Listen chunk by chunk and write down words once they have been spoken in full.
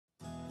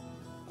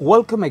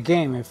Welcome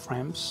again, my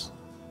friends.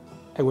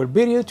 Our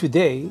video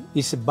today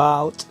is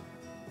about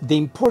the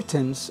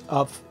importance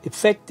of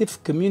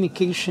effective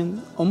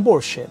communication on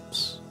board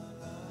ships.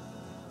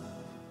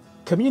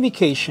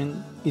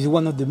 Communication is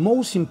one of the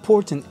most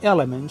important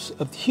elements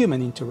of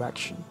human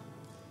interaction.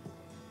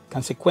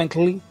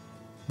 Consequently,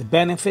 the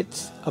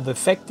benefits of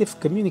effective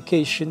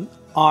communication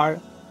are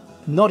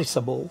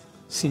noticeable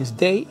since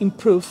they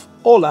improve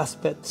all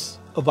aspects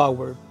of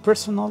our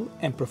personal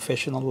and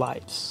professional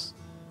lives.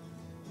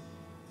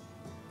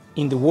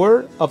 In the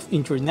world of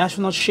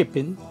international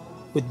shipping,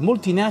 with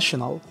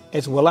multinational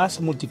as well as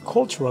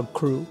multicultural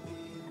crew,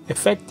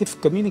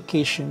 effective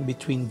communication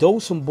between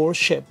those on board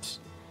ships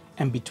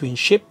and between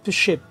ship to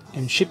ship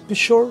and ship to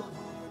shore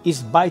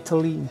is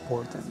vitally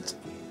important.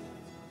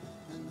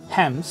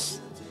 Hence,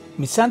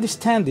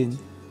 misunderstanding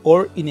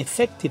or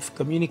ineffective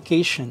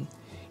communication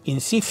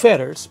in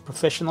seafarers'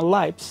 professional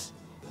lives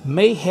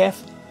may have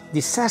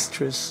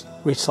disastrous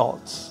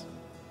results.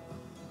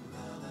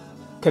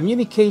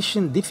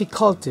 Communication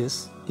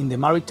difficulties in the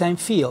maritime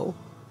field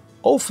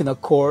often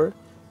occur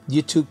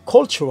due to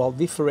cultural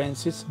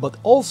differences but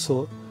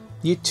also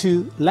due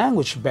to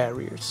language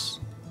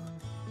barriers.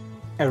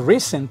 A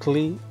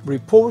recently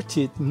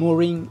reported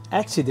mooring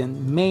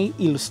accident may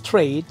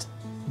illustrate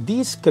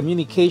these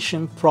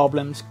communication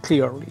problems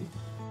clearly.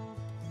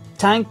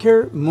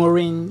 Tanker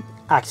mooring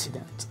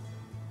accident.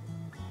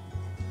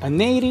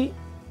 An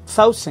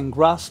 80,000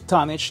 gross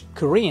tonnage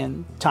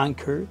Korean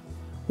tanker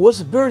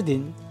was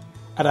burdened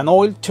at an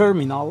oil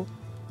terminal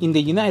in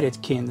the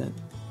United Kingdom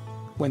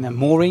when a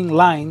mooring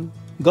line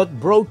got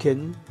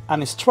broken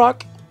and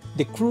struck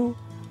the crew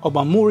of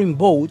a mooring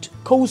boat,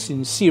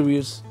 causing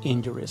serious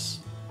injuries.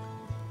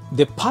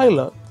 The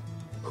pilot,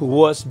 who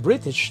was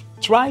British,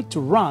 tried to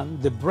run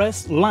the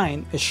breast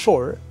line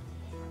ashore,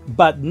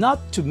 but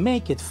not to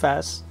make it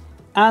fast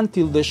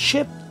until the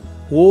ship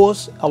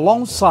was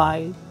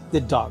alongside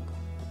the dock.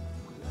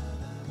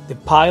 The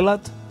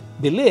pilot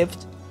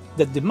believed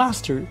that the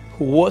master,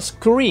 who was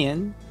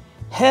Korean,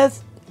 had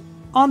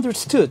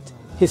understood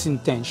his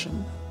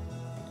intention.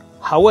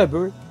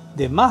 However,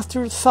 the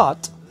master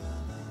thought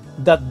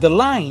that the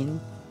line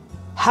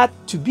had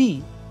to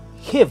be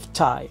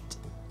heave-tied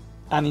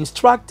and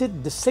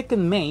instructed the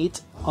second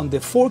mate on the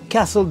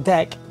forecastle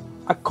deck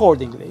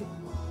accordingly.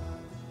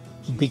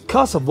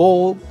 Because of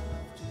all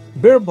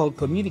verbal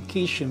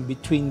communication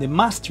between the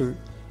master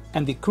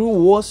and the crew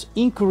was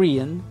in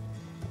Korean,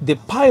 the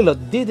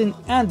pilot didn't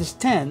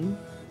understand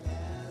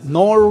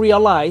nor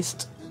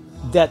realized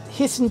that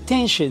his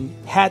intention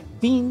had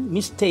been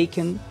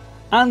mistaken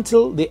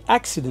until the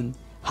accident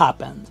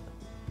happened.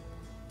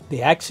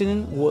 The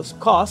accident was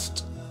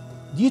caused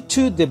due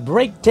to the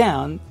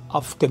breakdown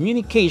of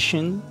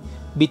communication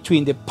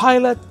between the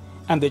pilot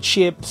and the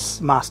ship's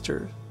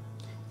master,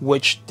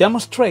 which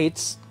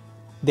demonstrates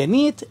the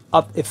need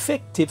of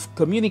effective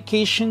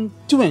communication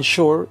to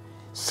ensure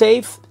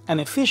safe and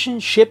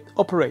efficient ship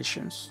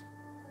operations.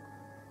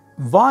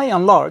 By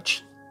and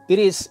large, it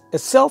is a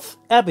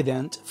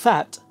self-evident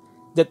fact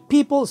that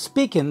people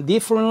speaking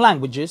different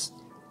languages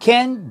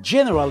can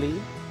generally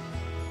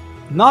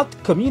not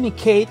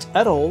communicate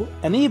at all,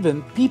 and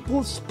even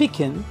people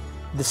speaking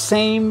the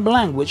same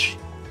language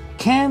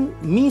can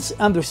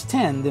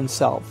misunderstand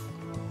themselves.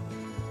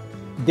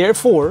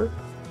 Therefore,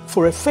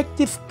 for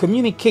effective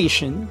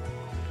communication,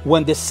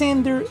 when the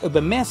sender of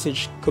a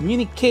message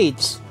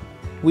communicates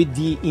with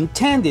the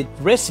intended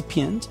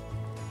recipient,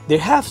 there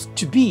has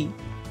to be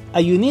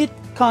a unique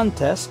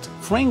context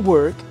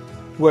framework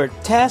where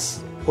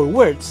text or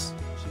words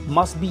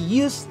must be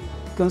used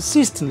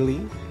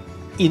consistently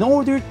in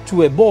order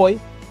to avoid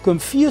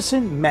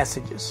confusing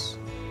messages.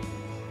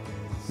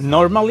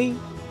 Normally,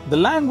 the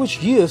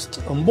language used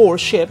on board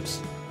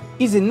ships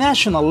is the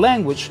national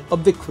language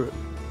of the crew.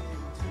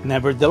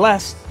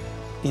 Nevertheless,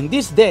 in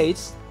these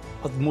days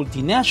of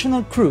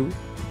multinational crew,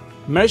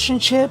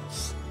 merchant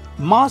ships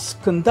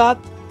must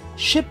conduct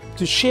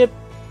ship-to-ship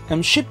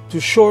and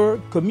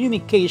ship-to-shore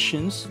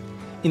communications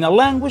in a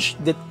language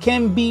that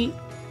can be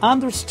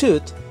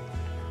understood,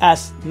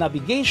 as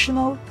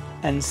navigational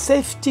and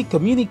safety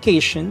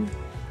communication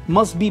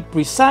must be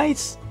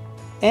precise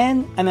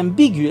and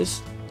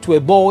unambiguous to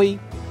avoid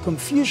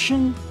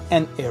confusion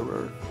and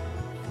error.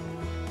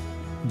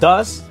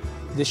 Thus,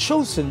 the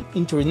chosen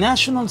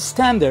international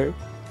standard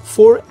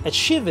for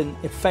achieving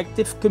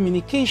effective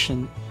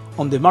communication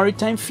on the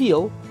maritime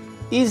field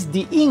is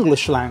the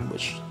English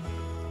language.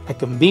 A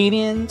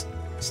convenient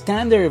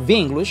standard of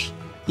English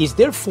is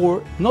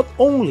therefore not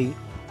only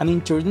an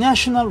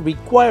international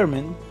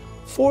requirement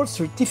for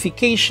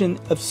certification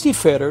of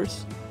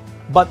seafarers,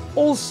 but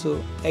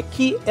also a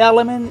key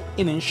element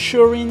in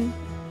ensuring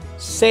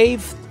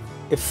safe,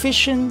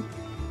 efficient,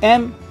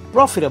 and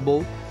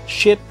profitable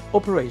ship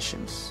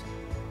operations.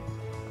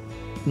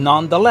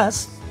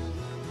 Nonetheless,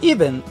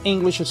 even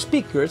English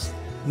speakers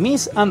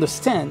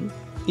misunderstand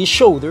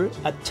each other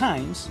at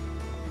times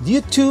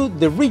due to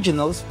the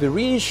regional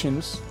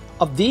variations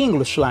of the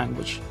English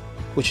language,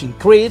 which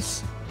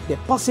increase the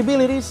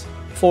possibilities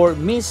for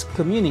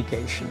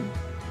miscommunication.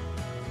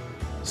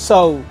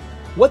 So,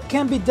 what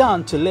can be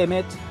done to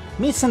limit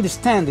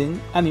misunderstanding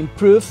and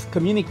improve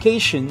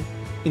communication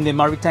in the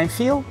maritime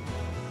field?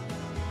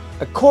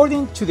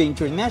 According to the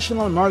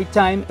International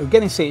Maritime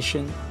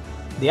Organization,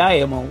 the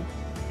IMO,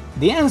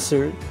 the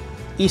answer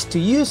is to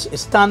use a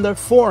standard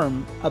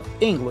form of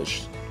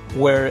English,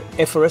 where,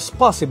 if it is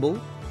possible,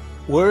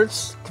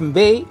 words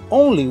convey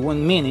only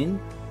one meaning,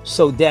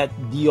 so that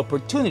the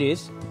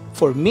opportunities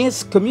for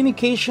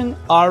miscommunication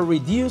are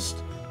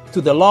reduced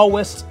to the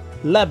lowest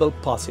level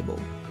possible.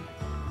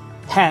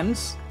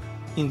 Hence,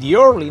 in the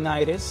early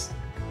 90s,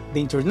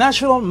 the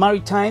International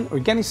Maritime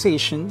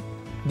Organization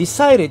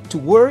decided to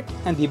work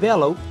and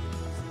develop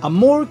a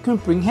more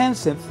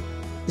comprehensive,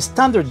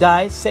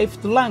 standardized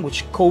safety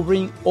language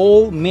covering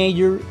all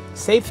major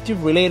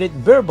safety-related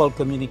verbal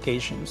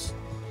communications.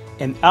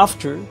 And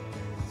after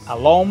a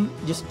long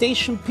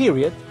gestation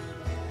period,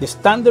 the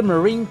Standard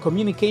Marine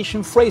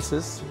Communication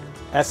Phrases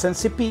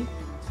 (SNCP)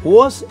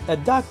 was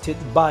adopted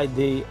by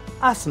the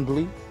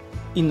Assembly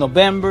in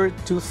November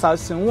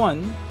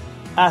 2001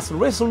 as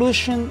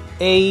Resolution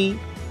A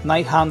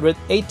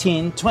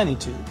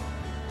 918/22.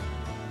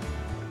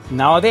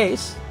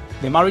 Nowadays,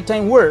 the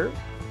maritime world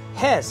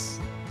has,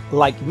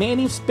 like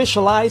many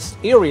specialized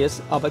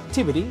areas of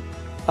activity,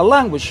 a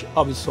language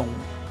of its own,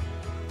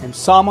 and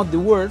some of the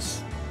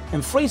words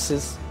and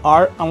phrases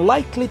are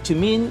unlikely to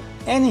mean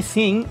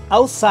anything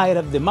outside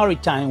of the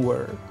maritime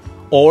world,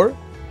 or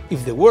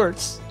if the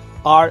words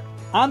are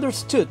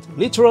understood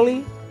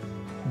literally,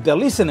 the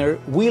listener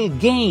will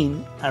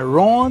gain a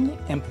wrong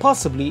and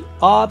possibly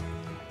odd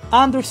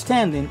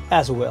understanding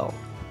as well.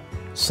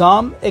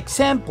 Some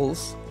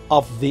examples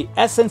of the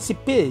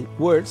SNCP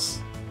words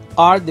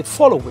are the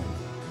following: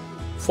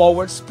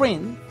 forward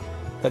spring,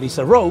 that is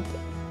a rope;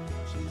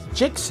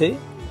 jixi,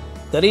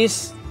 that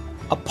is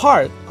a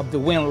part of the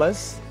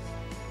windlass;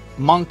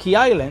 Monkey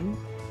Island,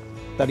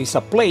 that is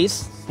a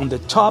place on the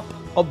top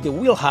of the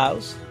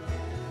wheelhouse;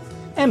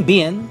 and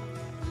beam,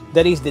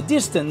 that is the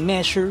distance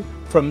measured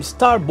from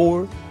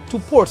starboard to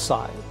port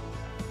side.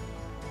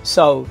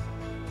 So,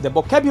 the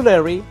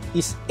vocabulary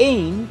is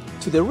aimed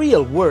to the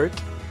real work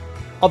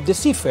of the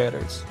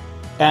seafarers,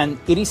 and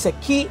it is a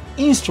key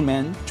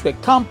instrument to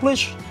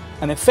accomplish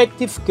an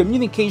effective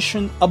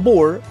communication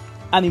aboard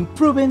and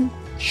improving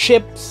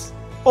ships'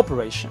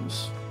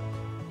 operations.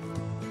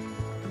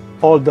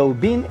 Although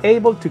being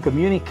able to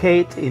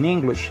communicate in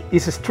English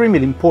is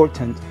extremely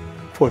important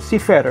for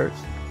seafarers,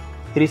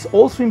 it is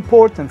also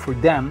important for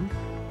them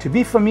to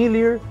be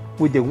familiar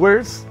with the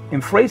words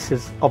and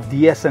phrases of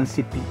the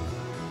SNCP,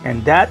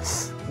 and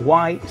that's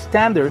why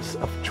Standards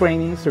of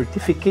Training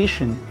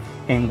Certification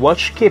and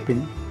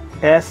Watchkeeping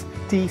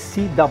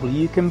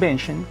 (STCW)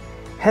 Convention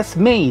has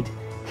made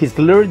his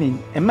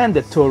learning a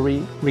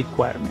mandatory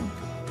requirement.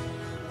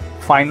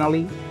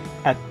 Finally,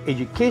 at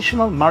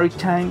educational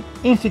maritime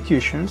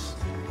institutions,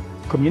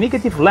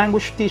 communicative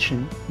language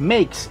teaching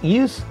makes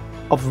use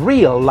of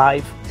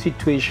real-life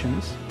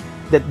situations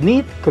that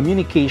need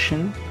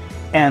communication,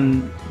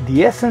 and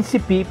the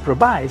SNCP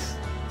provides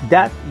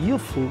that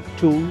useful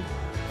tool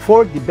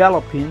for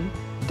developing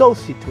those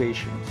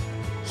situations.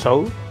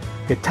 So,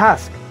 the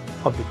task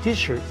of the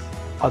teachers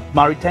at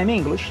Maritime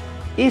English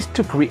is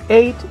to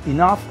create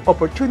enough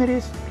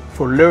opportunities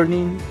for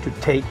learning to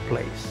take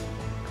place.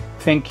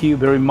 Thank you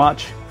very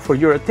much for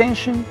your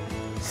attention.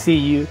 See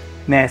you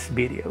next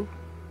video.